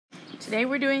Today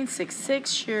we're doing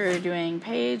 6-6. You're doing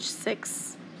page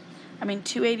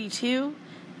 282,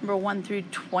 number 1 through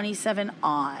 27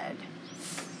 odd.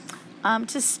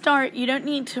 To start, you don't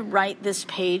need to write this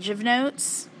page of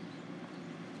notes.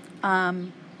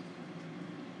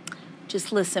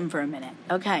 Just listen for a minute,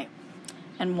 okay,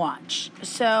 and watch.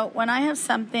 So when I have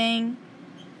something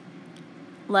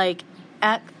like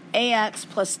ax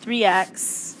plus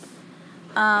 3x,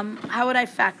 how would I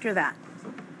factor that?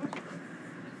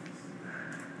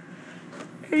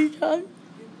 Anytime.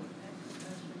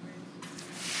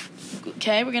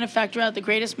 Okay, we're going to factor out the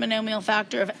greatest monomial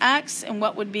factor of x, and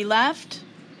what would be left?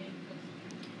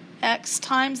 X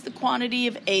times the quantity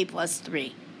of a plus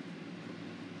 3.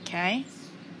 Okay?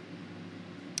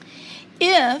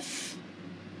 If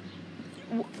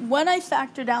what I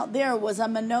factored out there was a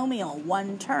monomial,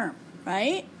 one term,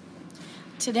 right?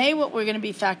 Today what we're going to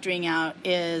be factoring out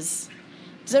is,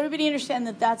 does everybody understand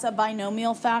that that's a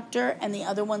binomial factor and the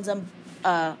other one's a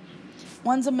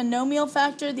monomial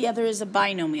factor, the other is a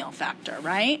binomial factor,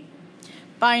 right?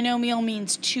 Binomial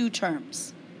means two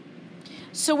terms.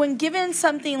 So when given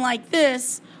something like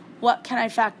this, what can I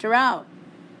factor out?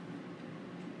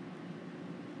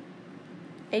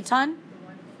 Eitan?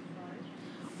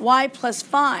 Y plus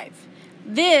 5.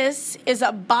 This is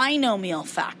a binomial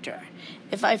factor.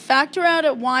 If I factor out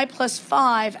at y plus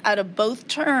 5 out of both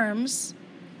terms,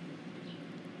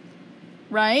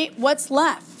 right, what's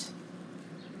left?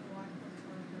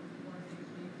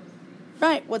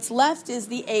 Right, what's left is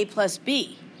the a plus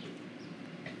b.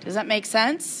 Does that make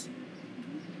sense?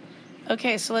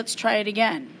 Okay, so let's try it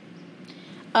again.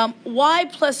 Y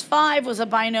plus 5 was a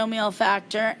binomial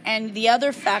factor, and the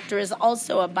other factor is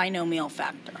also a binomial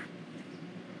factor.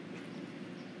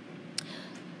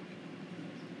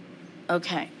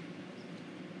 Okay.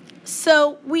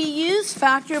 So we use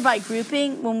factor by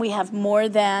grouping when we have more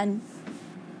than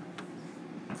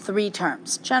 3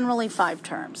 terms, generally 5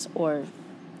 terms, or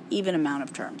even amount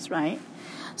of terms, right?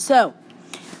 So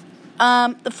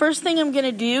the first thing I'm going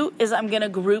to do is I'm going to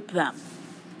group them.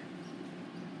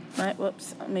 Right?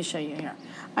 Whoops. Let me show you here.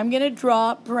 I'm going to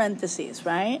draw parentheses,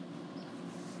 right?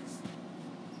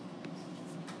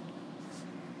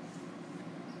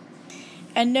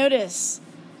 And notice,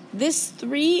 this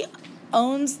 3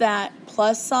 owns that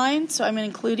plus sign, so I'm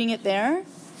including it there.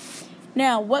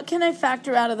 Now, what can I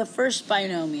factor out of the first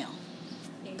binomial?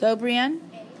 Go, Brienne.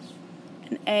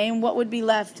 An A, and what would be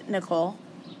left, Nicole?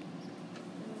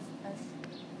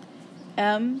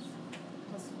 M.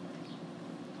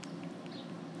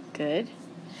 Good.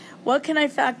 What can I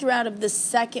factor out of the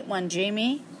second one,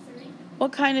 Jamie? 3.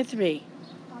 What kind of 3?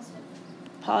 Positive.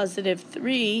 Positive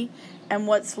 3. And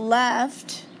what's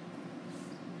left?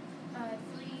 3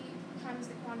 times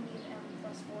the quantity of m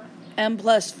plus 4. M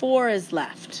plus 4 is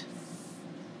left.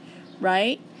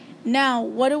 Right? Now,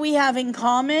 what do we have in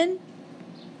common?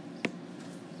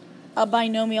 A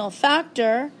binomial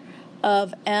factor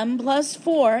of m plus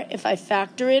 4. If I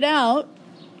factor it out,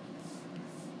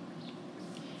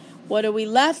 what are we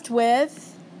left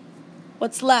with?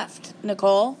 What's left,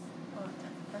 Nicole? M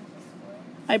plus 4.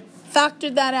 I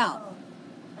factored that out.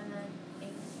 And then a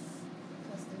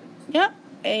plus 3. Yep,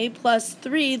 a plus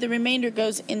 3. The remainder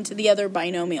goes into the other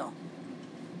binomial.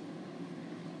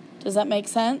 Does that make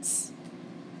sense?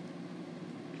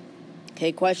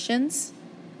 Okay, questions?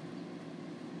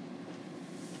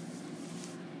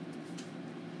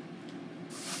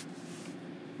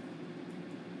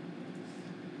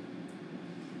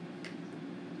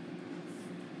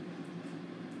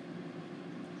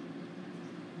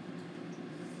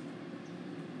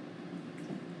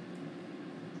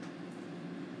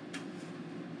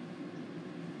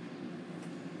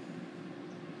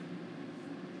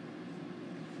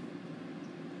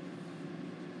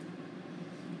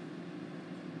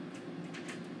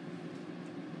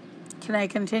 Can I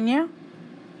continue?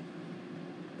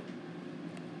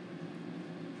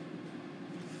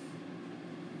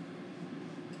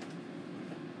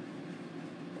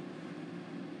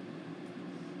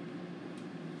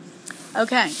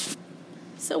 Okay,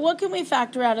 so what can we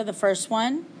factor out of the first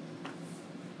one?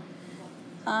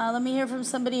 Let me hear from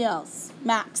somebody else.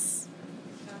 Max.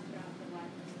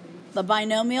 The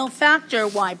binomial factor,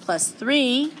 y plus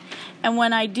 3. And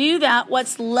when I do that,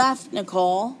 what's left,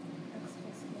 Nicole?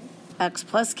 X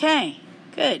plus k.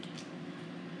 Good.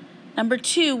 Number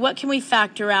 2, what can we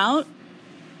factor out?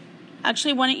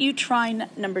 Actually, why don't you try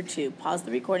number 2? Pause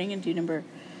the recording and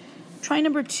try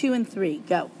number 2 and 3.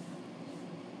 Go.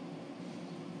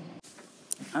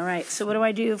 All right, so what do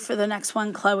I do for the next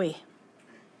one, Chloe?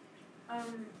 You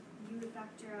would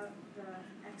factor out the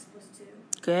x plus 2.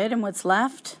 Good, and what's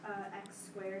left? X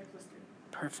squared plus 3.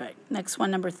 Perfect. Next one,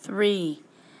 number 3.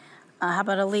 How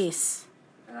about Elise?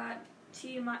 I got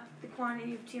the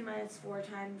quantity of 2 minus 4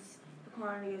 times the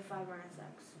quantity of 5 minus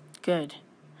x. Good.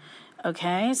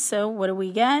 Okay, so what do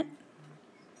we get?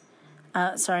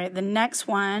 Sorry, the next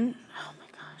one. Oh my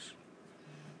gosh.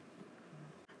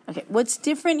 Okay, what's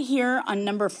different here on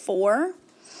number 4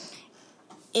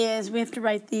 is we have to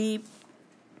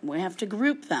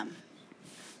group them.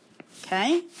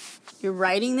 Okay? You're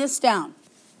writing this down.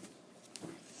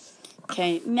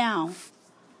 Okay, now,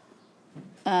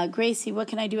 Gracie, what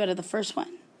can I do out of the first one?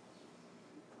 Okay,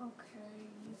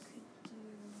 you could do.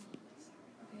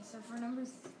 Okay, so for number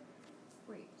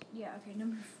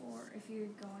 4, if you're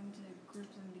going to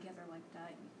group them together like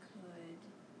that, you could.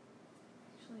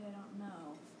 Actually, I don't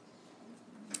know.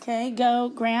 Okay, go,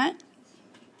 Grant.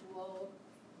 Well,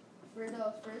 for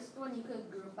the first one, you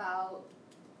could group out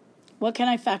What can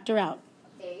I factor out?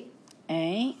 A.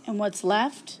 A, and what's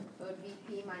left? It would be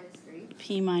P minus 3.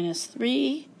 P minus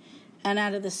 3. And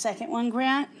out of the second one,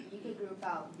 Grant, You could group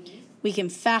out B. we can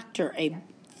factor a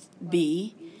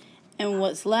B. And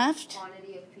what's left?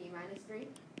 Quantity of P minus 3.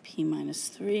 P minus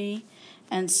 3.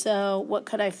 And so what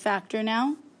could I factor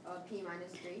now? P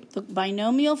minus 3. The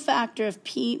binomial factor of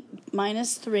P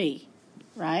minus 3,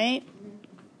 right?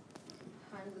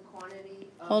 Times the quantity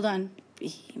of... Hold on.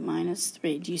 P minus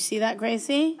 3. Do you see that,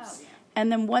 Gracie? Oh, yeah.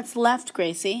 And then what's left,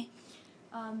 Gracie?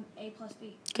 A plus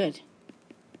B. Good.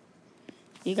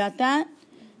 You got that?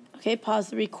 Okay, pause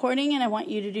the recording, and I want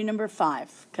you to do number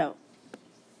 5. Go.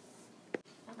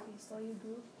 Okay, so you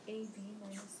group AB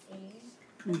minus A,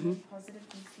 Mhm. and positive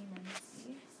BC minus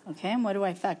C. Okay, and what do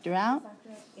I factor out? Factor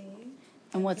out A.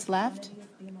 And what's the left? quantity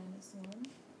of B minus 1.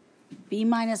 B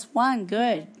minus 1.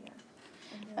 Good. Yeah.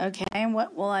 And then Okay, and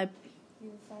what will I...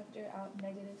 you factor out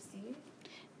negative C.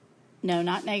 No,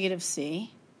 not negative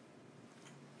C.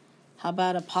 How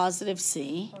about a positive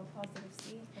C? Or positive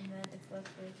C, and then it's left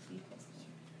with B plus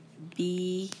 1.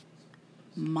 B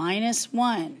minus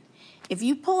 1. If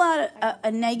you pull out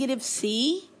a negative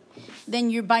C, then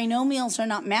your binomials are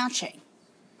not matching.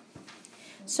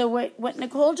 So what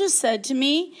Nicole just said to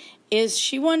me is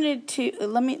she wanted to...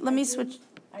 Let me switch...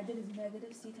 I did is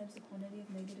negative C times the quantity of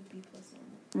negative B plus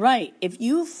 1. Right. If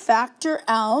you factor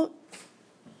out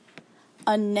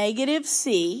a negative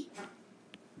C,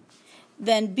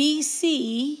 then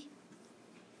BC,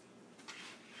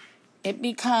 it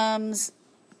becomes,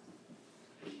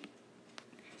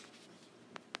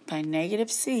 by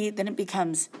negative C, then it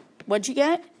becomes, what'd you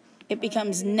get? It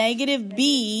becomes negative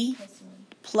B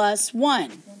plus 1. Then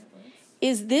it works.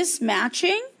 Is this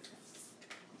matching?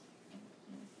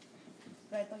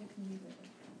 But I thought you could leave it.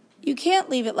 You can't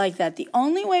leave it like that. The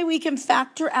only way we can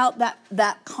factor out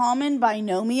that common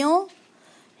binomial,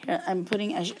 here, I'm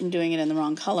doing it in the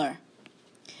wrong color.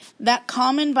 That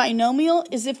common binomial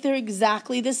is if they're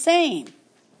exactly the same.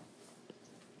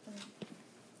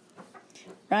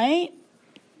 Right?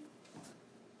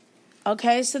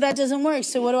 Okay, so that doesn't work.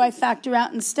 So what do I factor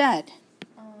out instead?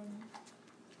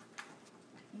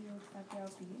 You factor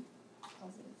out B,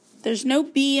 positive C. There's no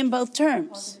B in both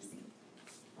terms.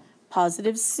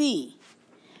 Positive C.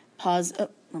 Positive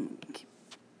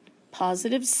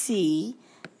C.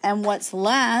 And what's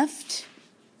left,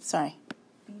 sorry,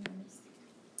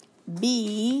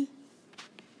 B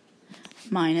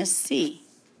minus C. B minus C.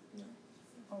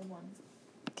 Or 1.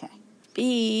 Okay.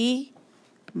 B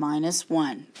minus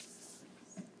 1.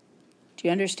 Do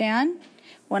you understand?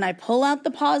 When I pull out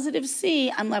the positive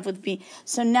C, I'm left with B.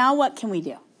 So now what can we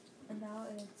do? And now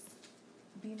it's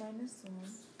B minus 1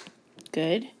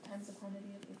 Good. times the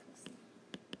quantity of A plus C.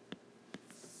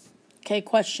 Okay,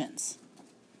 questions?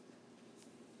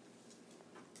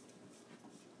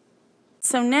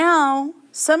 So now,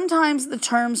 sometimes the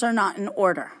terms are not in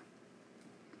order.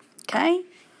 Okay?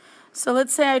 So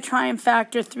let's say I try and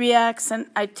factor 3x and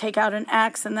I take out an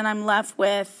x and then I'm left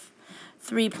with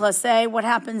 3 plus a. What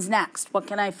happens next? What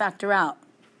can I factor out?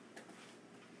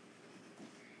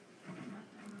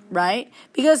 Right?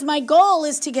 Because my goal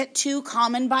is to get 2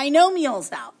 common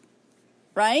binomials out.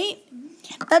 Right?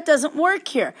 That doesn't work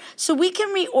here. So we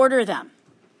can reorder them.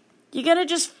 You got to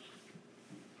just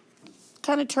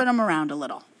kind of turn them around a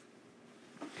little.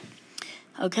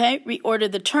 Okay,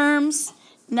 reorder the terms.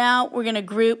 Now we're going to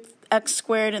group x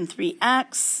squared and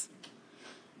 3x.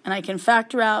 And I can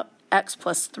factor out x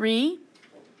plus 3.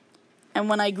 And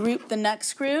when I group the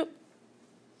next group,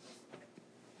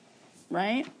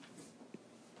 right?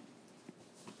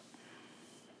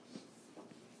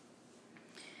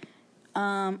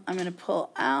 I'm going to pull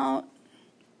out,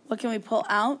 what can we pull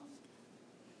out?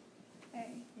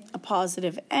 A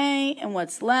positive A, and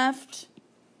what's left?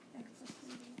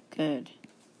 Good.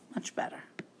 Much better.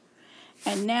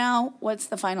 And now, what's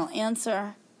the final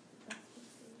answer?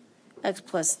 X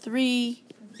plus 3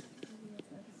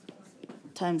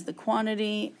 times the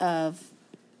quantity of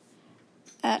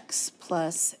x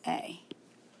plus a.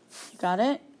 You got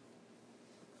it?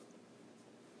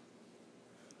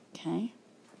 Okay.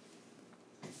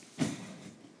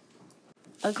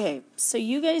 Okay, so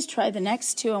you guys try the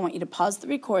next two. I want you to pause the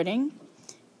recording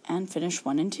and finish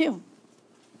 1 and 2. All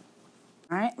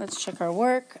right, let's check our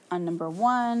work on number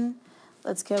 1.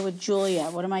 Let's go with Julia.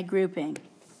 What am I grouping?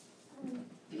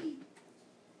 The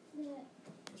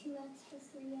 2x plus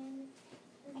 3n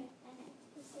and x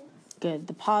plus 6. Good,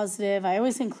 the positive. I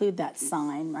always include that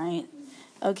sign, right?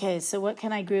 Okay, so what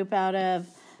can I group out of?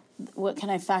 What can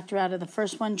I factor out of the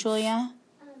first one, Julia?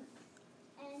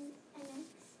 N and x.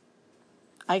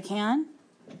 I can?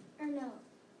 Or no.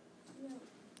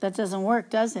 That doesn't work,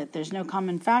 does it? There's no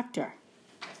common factor.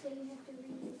 So you have to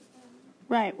read.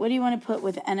 Right, what do you want to put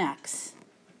with nx?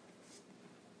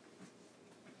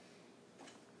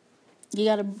 You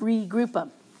got to regroup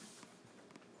them.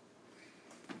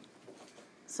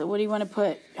 So what do you want to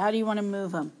put? How do you want to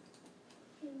move them?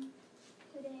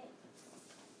 Put it. I don't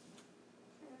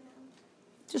know.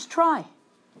 Just try.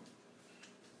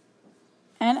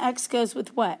 Nx goes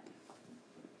with what?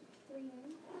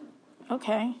 3n.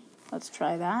 Okay, let's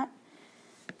try that.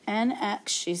 Nx,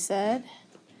 she said.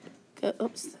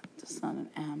 Oops, that's not an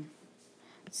M.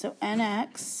 So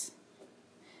Nx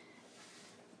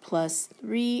plus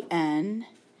 3n,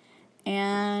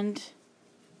 and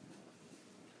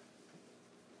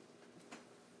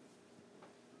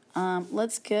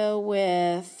let's go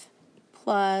with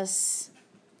plus,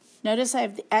 notice I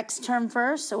have the x term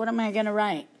first, so what am I going to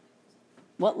write?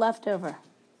 What left over?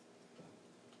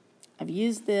 I've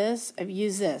used this,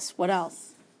 What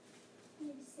else?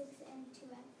 Maybe 6 and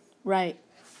 2x. Right,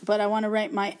 but I want to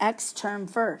write my x term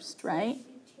first, right?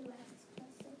 Do 2x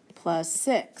Plus plus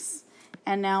 6. 6.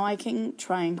 And now I can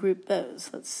try and group those.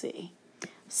 Let's see.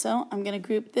 So I'm going to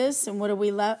group this, and what are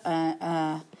we left?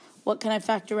 What can I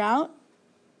factor out?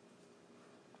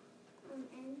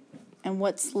 N. And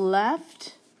what's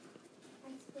left?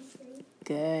 X plus 3.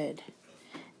 Good.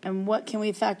 And what can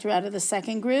we factor out of the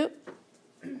second group?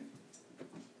 2.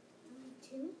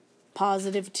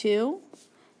 Positive 2.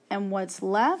 And what's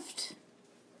left?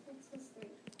 X plus 3.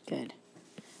 Good.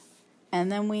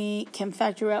 And then we can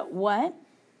factor out what? X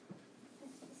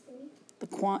plus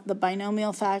 3. The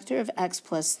binomial factor of x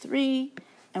plus 3.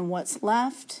 And what's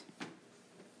left?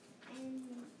 And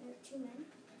 2n.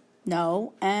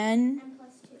 No, n N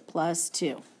plus 2. plus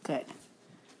 2. Good.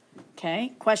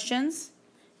 Okay, questions?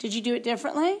 Did you do it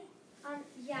differently?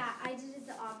 Yeah, I did it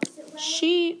the opposite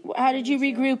way. How did you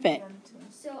regroup it?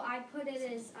 So I put it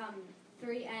as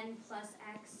 3n plus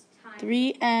x times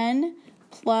 3n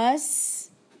plus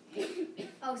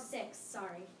 6,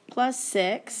 sorry. plus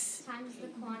 6. Times the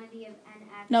quantity of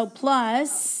nx. No,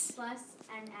 plus. Plus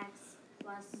nx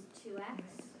plus 2x.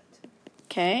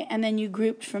 Okay, and then you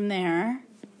grouped from there.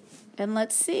 And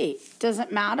let's see. Does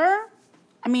it matter?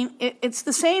 I mean, it's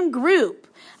the same group.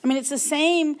 I mean, it's the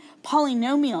same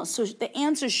polynomial, so the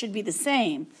answer should be the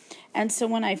same. And so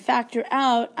when I factor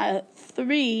out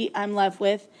 3, I'm left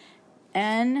with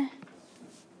n.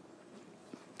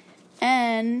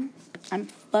 I'm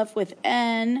left with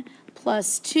n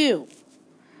plus 2.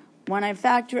 When I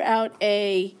factor out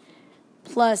a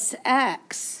plus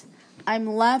x, I'm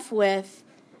left with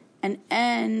an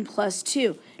n plus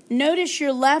 2. Notice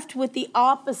you're left with the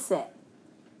opposite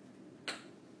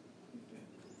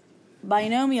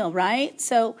binomial, right?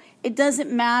 So it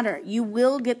doesn't matter. You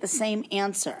will get the same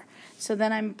answer. So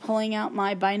then I'm pulling out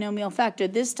my binomial factor,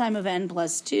 this time of n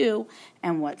plus 2,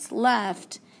 and what's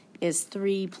left is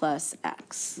 3 plus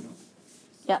x.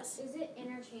 Yes? Is it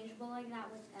interchangeable like that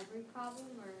with every problem,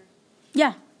 or?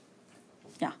 Yeah.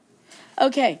 Yeah.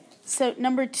 Okay, so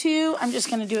number 2, I'm just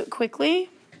going to do it quickly.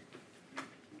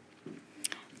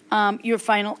 Your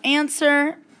final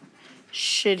answer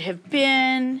should have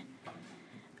been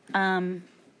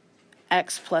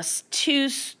x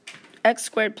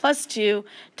squared plus 2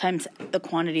 times the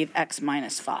quantity of x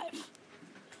minus 5.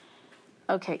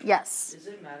 Okay, yes. Does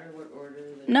it matter what order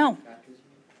the No. factors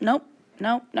are?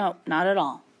 Nope, not at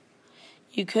all.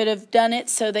 You could have done it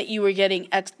so that you were getting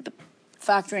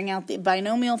factoring out the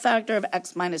binomial factor of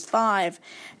x minus 5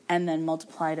 and then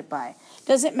multiplied it by.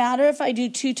 Does it matter if I do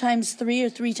 2 times 3 or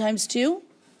 3 times 2?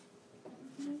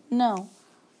 No.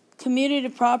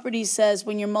 Commutative property says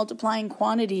when you're multiplying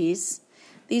quantities,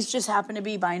 these just happen to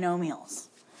be binomials.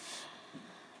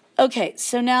 Okay,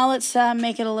 so now let's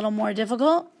make it a little more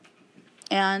difficult.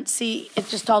 And see, it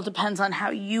just all depends on how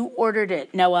you ordered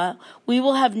it, Noah. We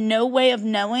will have no way of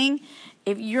knowing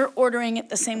if you're ordering it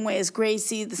the same way as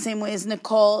Gracie, the same way as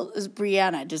Nicole, as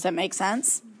Brianna. Does that make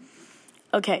sense?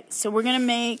 Okay, so we're going to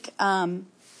make,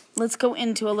 let's go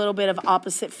into a little bit of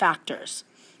opposite factors.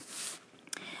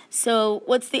 So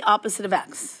what's the opposite of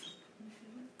x?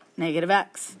 Negative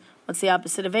x. What's the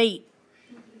opposite of 8?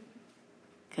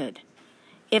 Good.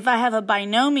 If I have a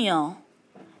binomial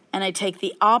and I take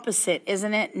the opposite,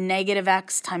 isn't it negative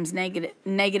x times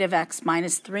negative x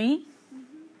minus 3?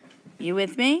 You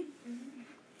with me?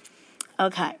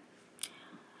 Okay.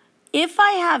 If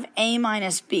I have a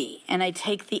minus b and I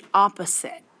take the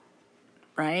opposite,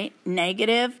 right?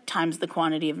 Negative times the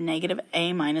quantity of negative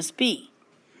a minus b.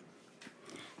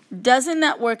 Doesn't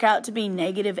that work out to be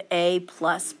negative a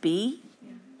plus b?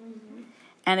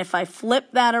 And if I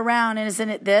flip that around, isn't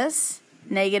it this?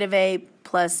 Negative a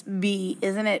plus b,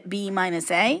 isn't it b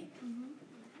minus a?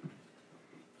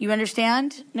 You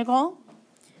understand, Nicole?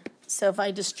 So if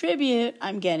I distribute,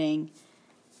 I'm getting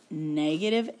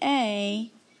negative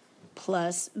a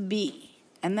plus b.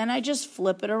 And then I just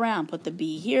flip it around. Put the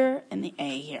b here and the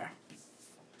a here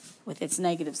with its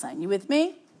negative sign. You with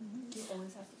me? You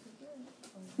always have to put it.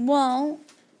 Well,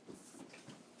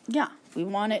 yeah, we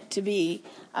want it to be,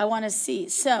 I want to see.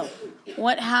 So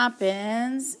what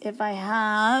happens if I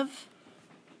have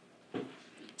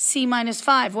c minus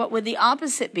 5? What would the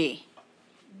opposite be?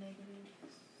 Negative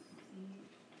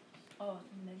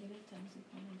times the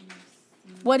quantity of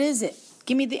c. What is it?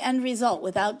 Give me the end result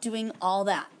without doing all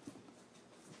that.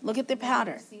 Look at the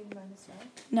pattern. C minus 5.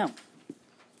 No.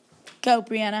 Go,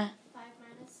 Brianna. 5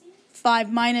 minus c.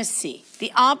 5 minus c.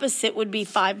 The opposite would be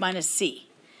 5 minus c.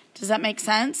 Does that make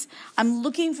sense? I'm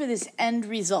looking for this end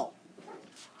result.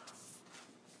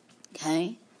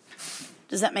 Okay?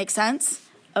 Does that make sense?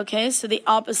 Okay, so the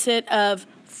opposite of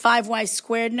 5y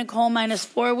squared, Nicole, minus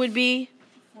 4 would be?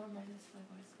 4 minus 5y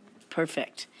squared.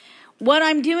 Perfect. What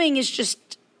I'm doing is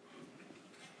just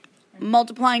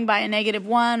multiplying by a negative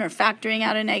 1 or factoring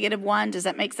out a negative 1. Does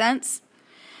that make sense?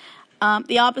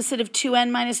 The opposite of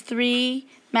 2n minus 3,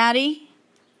 Maddie?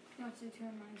 No, so 2n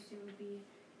minus 2 would be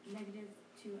negative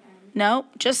 2n. No,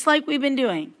 just like we've been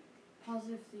doing.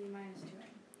 Positive 3 minus 2n.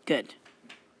 Good.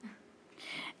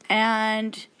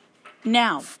 And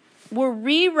now, we're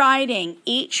rewriting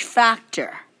each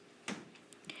factor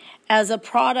as a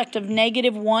product of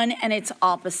negative 1 and its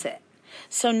opposite.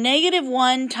 So negative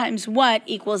 1 times what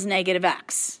equals negative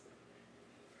x?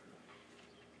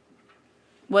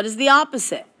 What is the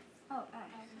opposite? Oh, x.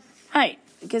 Right,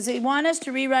 because they want us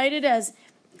to rewrite it as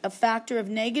a factor of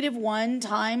negative 1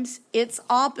 times its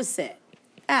opposite,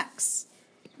 x,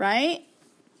 right?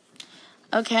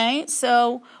 Okay,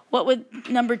 so what would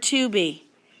number 2 be?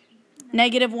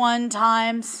 Negative 1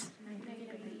 times?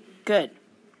 Good.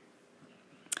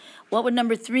 What would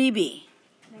number 3 be?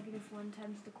 Negative 1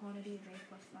 times the quantity of a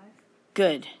plus 5.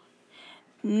 Good.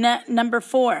 Number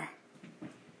 4.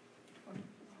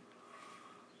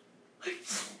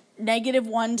 Negative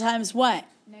 1 times what?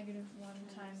 Negative 1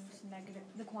 times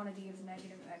the quantity of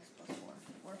negative x plus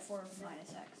 4. Or 4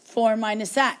 minus x. 4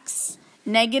 minus x.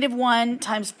 Negative 1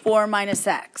 times 4 minus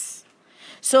x.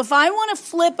 So if I want to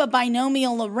flip a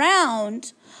binomial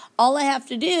around, all I have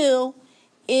to do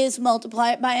is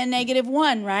multiply it by a negative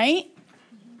 1, right?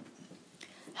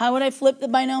 How would I flip the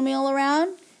binomial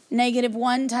around? Negative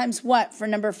 1 times what for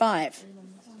number 5?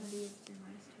 Quantity of 3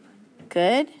 minus 2n.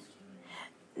 Good.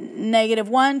 Negative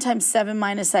 1 times 7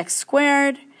 minus x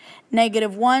squared.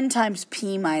 Negative 1 times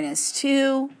p minus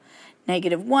 2.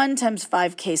 Negative 1 times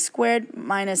 5k squared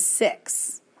minus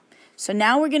 6. So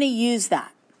now we're going to use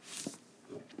that.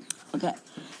 Okay.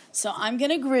 So I'm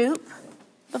going to group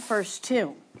the first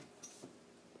two.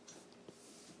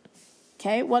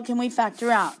 Okay, what can we factor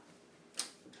out?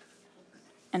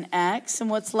 An x, and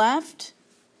what's left?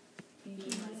 B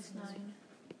minus 9.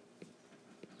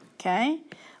 Okay,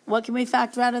 what can we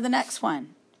factor out of the next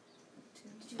one?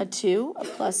 A 2, a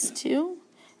plus 2,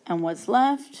 and what's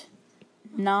left?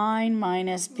 9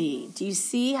 minus b. Do you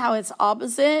see how it's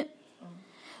opposite?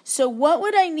 So what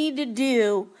would I need to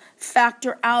do,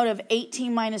 factor out of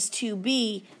 18 minus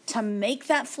 2b, to make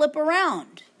that flip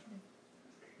around?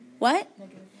 What?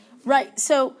 Right,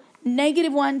 so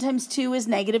negative 1 times 2 is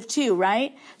negative 2,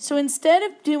 right? So instead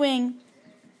of doing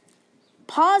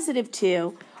positive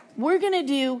 2, we're going to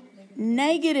do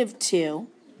negative 2,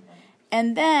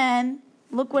 and then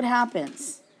look what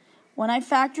happens. When I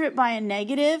factor it by a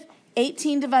negative,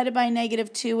 18 divided by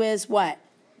negative 2 is what?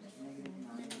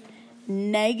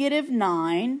 Negative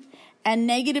 9, and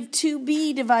negative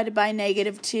 2b divided by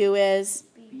negative 2 is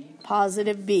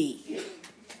positive b,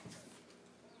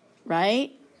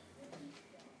 right?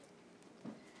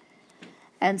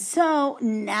 And so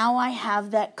now I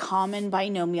have that common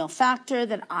binomial factor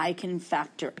that I can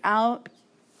factor out,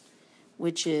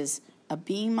 which is a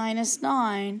b minus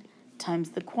 9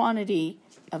 times the quantity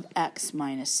of x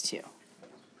minus 2. You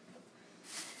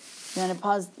want to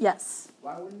pause? Yes?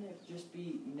 Why wouldn't it just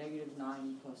be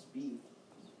 -9 plus b?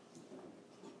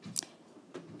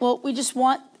 Well,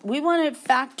 we want to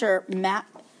factor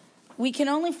we can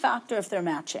only factor if they're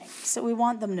matching. So we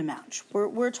want them to match.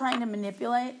 We're trying to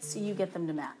manipulate so you get them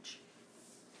to match.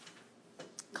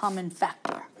 Common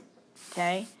factor.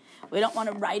 Okay? We don't want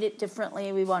to write it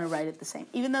differently. We want to write it the same,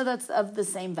 even though that's of the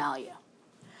same value.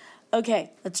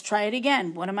 Okay, let's try it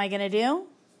again. What am I going to do?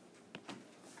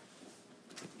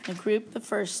 I'm going to group the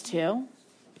first two.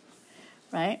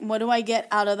 Right? And what do I get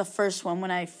out of the first one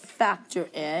when I factor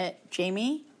it?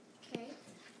 Jamie? K.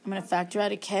 I'm going to factor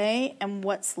out a k, and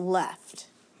what's left?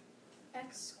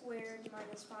 X squared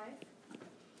minus 5.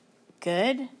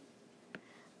 Good.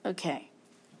 Okay.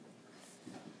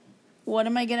 What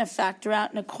am I going to factor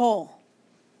out, Nicole?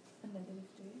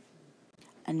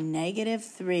 A negative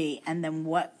 3. And then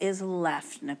what is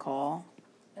left, Nicole?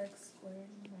 X squared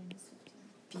minus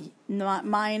 15. Not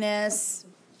minus.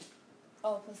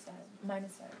 Oh, plus 5.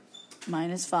 Minus 5.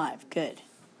 Minus 5. Good.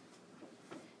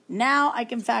 Now I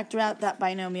can factor out that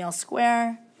binomial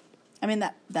square. I mean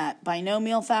that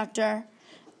binomial factor.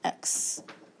 X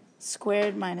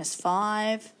squared minus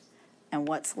 5. And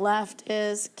what's left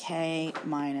is k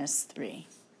minus 3.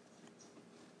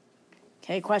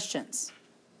 Okay, questions?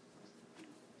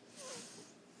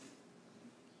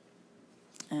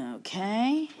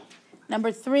 Okay.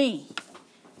 Number 3.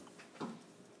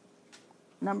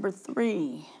 Number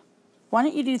 3. Why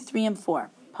don't you do 3 and 4?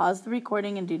 Pause the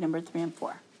recording and do number 3 and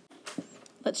 4.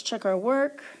 Let's check our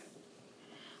work.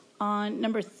 On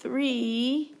number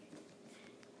 3,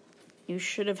 you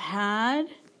should have had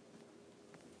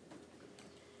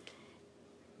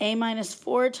a minus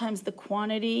 4 times the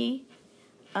quantity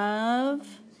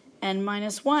of n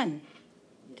minus 1.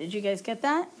 Did you guys get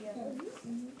that? Yeah.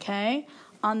 Okay.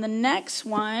 On the next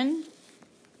one,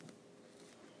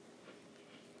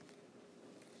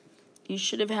 you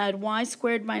should have had y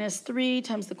squared minus 3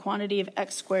 times the quantity of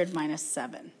x squared minus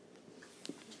 7.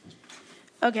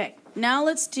 Okay, now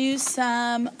let's do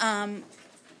some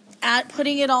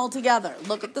putting it all together.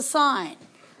 Look at the sign.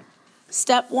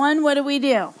 Step 1, what do we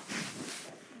do?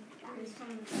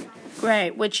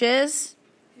 Great, which is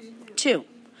 2.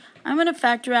 I'm going to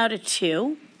factor out a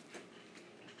 2.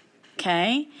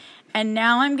 Okay, and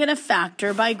now I'm going to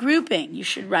factor by grouping. You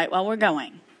should write while we're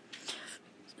going.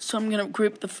 So I'm going to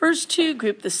group the first 2,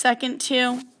 group the second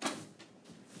 2.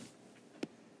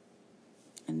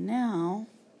 And now,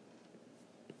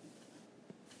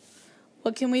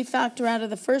 what can we factor out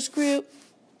of the first group?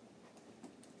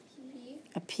 P.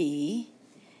 A p.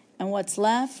 And what's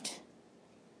left?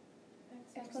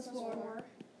 X plus 4.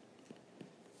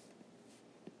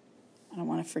 I don't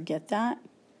want to forget that.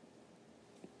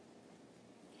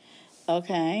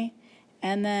 Okay.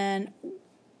 And then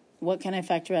what can I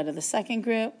factor out of the second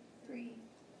group? 3.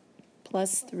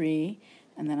 Plus 3.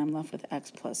 And then I'm left with x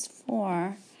plus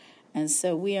 4. And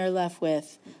so we are left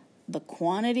with the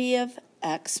quantity of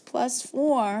x plus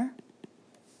 4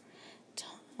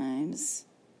 times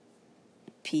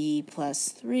p plus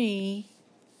 3.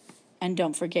 And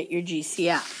don't forget your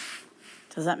GCF.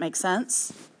 Does that make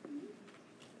sense?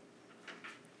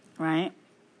 Right?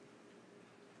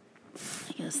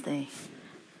 I guess the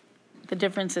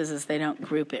difference is they don't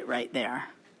group it right there.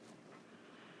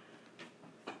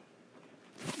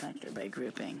 Factor by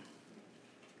grouping.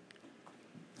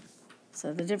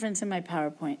 So the difference in my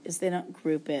PowerPoint is they don't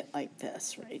group it like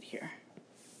this right here.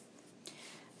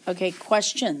 Okay,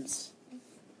 questions?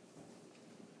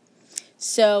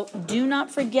 So do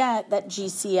not forget that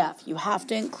GCF. You have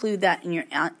to include that in your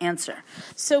answer.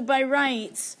 So by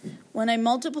rights, when I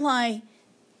multiply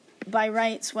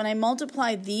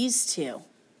these two,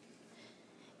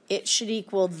 it should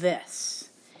equal this.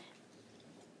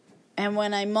 And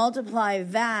when I multiply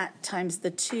that times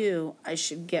the 2, I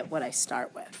should get what I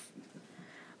start with.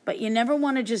 But you never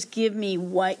want to just give me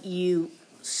what you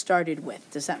started with.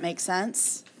 Does that make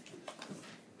sense?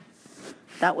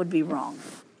 That would be wrong.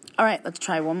 All right, let's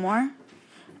try one more.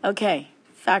 Okay,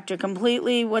 factor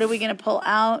completely. What are we going to pull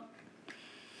out?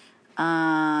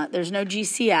 There's no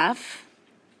GCF.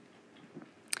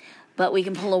 But we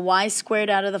can pull a y squared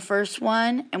out of the first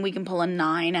one, and we can pull a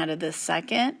 9 out of the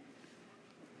second.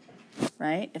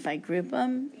 Right, if I group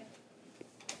them.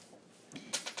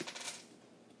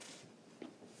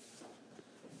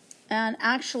 And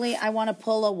actually, I want to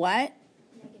pull a what?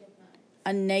 -9.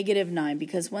 A -9,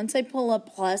 because once I pull a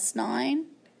plus 9,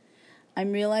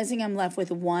 I'm realizing I'm left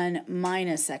with 1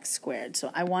 minus x squared.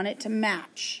 So I want it to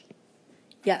match.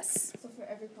 Yes? So for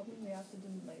every problem we have to do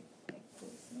like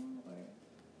this now, or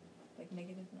like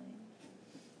 -9?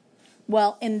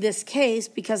 Well, in this case,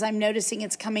 because I'm noticing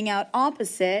it's coming out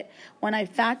opposite, when I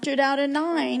factored out a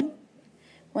 9,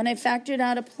 when I factored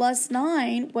out a plus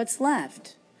 9, what's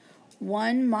left?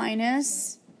 1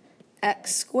 minus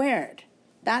x squared.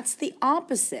 That's the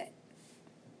opposite.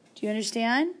 Do you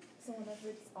understand? So whenever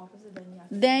it's opposite, then you have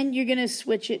to. Then you're going to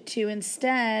switch it to,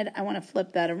 instead, I want to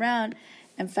flip that around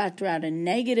and factor out a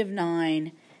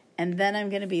 -9, and then I'm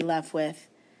going to be left with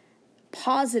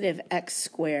positive x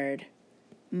squared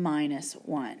minus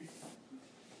 1.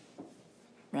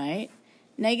 Right?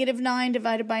 -9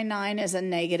 divided by 9 is a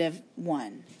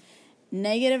 -1.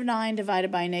 -9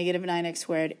 divided by -9x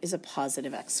squared is a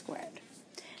positive x squared.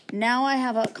 Now I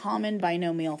have a common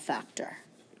binomial factor.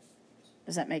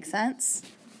 Does that make sense?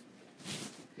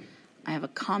 I have a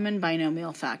common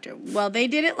binomial factor. Well, they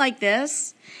did it like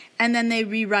this, and then they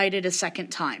rewrite it a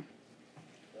second time.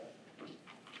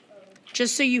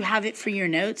 Just so you have it for your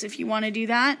notes if you want to do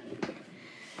that.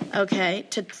 Okay,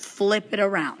 to flip it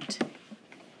around.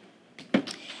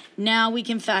 Now we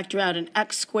can factor out an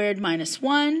x squared minus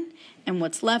 1, and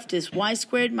what's left is y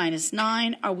squared minus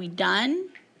 9. Are we done?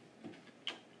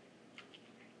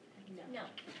 No.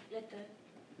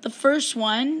 The first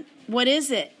one, what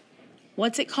is it?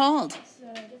 What's it called?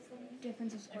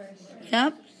 Difference of squares.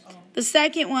 Yep. The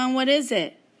second one, what is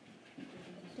it?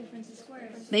 Difference of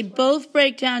squares. They both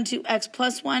break down to x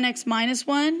plus 1, x minus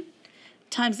 1,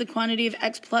 times the quantity of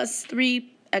x plus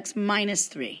 3, x minus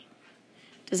 3.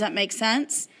 Does that make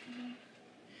sense?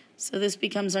 So this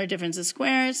becomes our difference of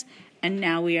squares, and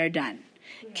now we are done.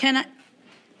 Can I?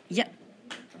 Yeah.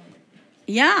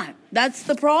 Yeah, that's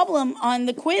the problem on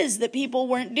the quiz that people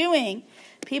weren't doing.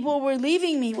 People were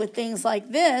leaving me with things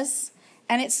like this,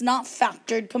 and it's not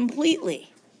factored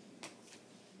completely.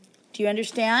 Do you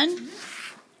understand?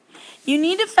 You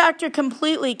need to factor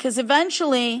completely, because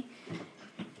eventually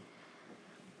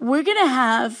we're going to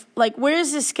have, like, where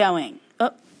is this going?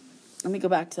 Oh, let me go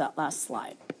back to that last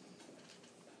slide.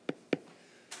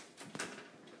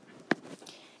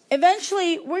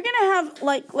 Eventually, we're going to have,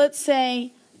 like, let's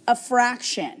say, a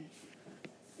fraction,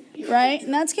 right?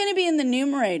 And that's going to be in the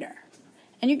numerator.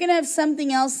 And you're going to have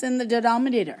something else in the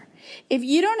denominator. If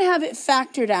you don't have it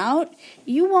factored out,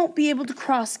 you won't be able to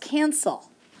cross-cancel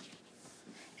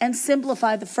and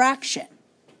simplify the fraction.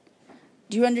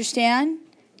 Do you understand?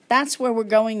 That's where we're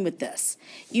going with this.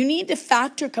 You need to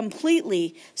factor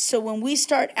completely, so when we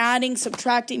start adding,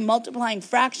 subtracting, multiplying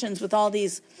fractions with all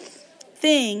these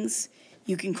things,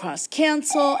 you can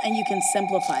cross-cancel and you can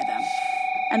simplify them.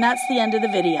 And that's the end of the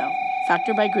video.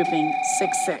 Factor by grouping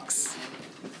 6-6.